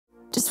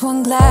just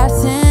one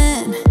glass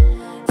in,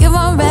 you're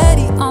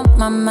already on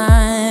my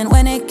mind.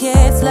 When it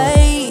gets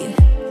late,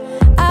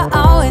 I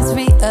always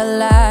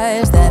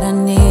realize that I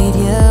need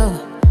you.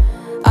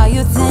 Are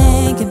you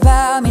thinking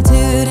about me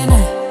too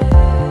tonight?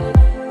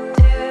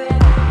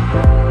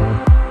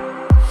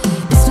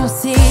 It's no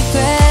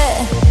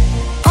secret,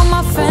 all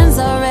my friends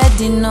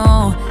already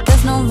know.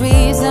 There's no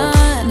reason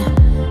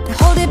to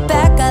hold it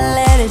back, I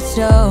let it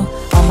show.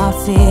 All my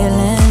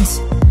feelings,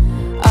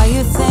 are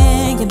you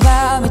thinking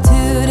about me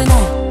too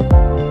tonight?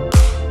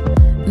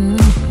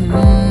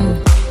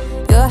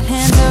 Your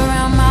hands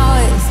around my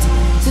waist,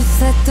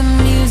 just let the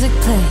music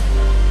play.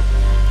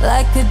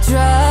 Like a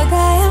drug,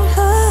 I am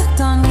hooked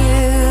on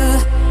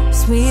you.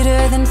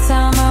 Sweeter than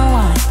summer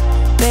wine,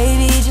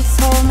 baby, just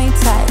hold me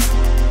tight.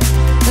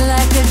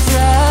 Like a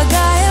drug,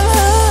 I am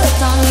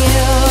hooked on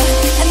you.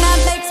 And that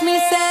makes me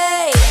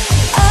say,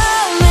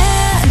 oh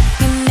man,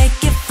 you make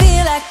it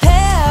feel like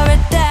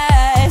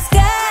paradise.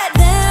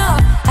 Goddamn,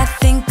 I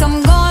think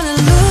I'm gonna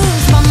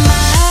lose my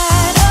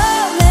mind.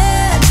 Oh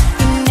man,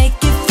 you make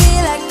it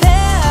feel like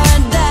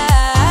paradise.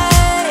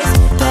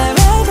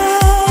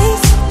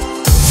 Paradise.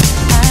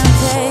 I'm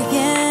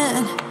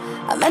taking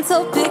a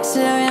mental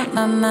picture in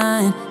my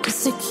mind,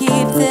 just to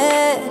keep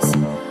this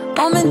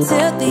moment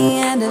till the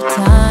end of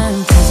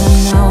time.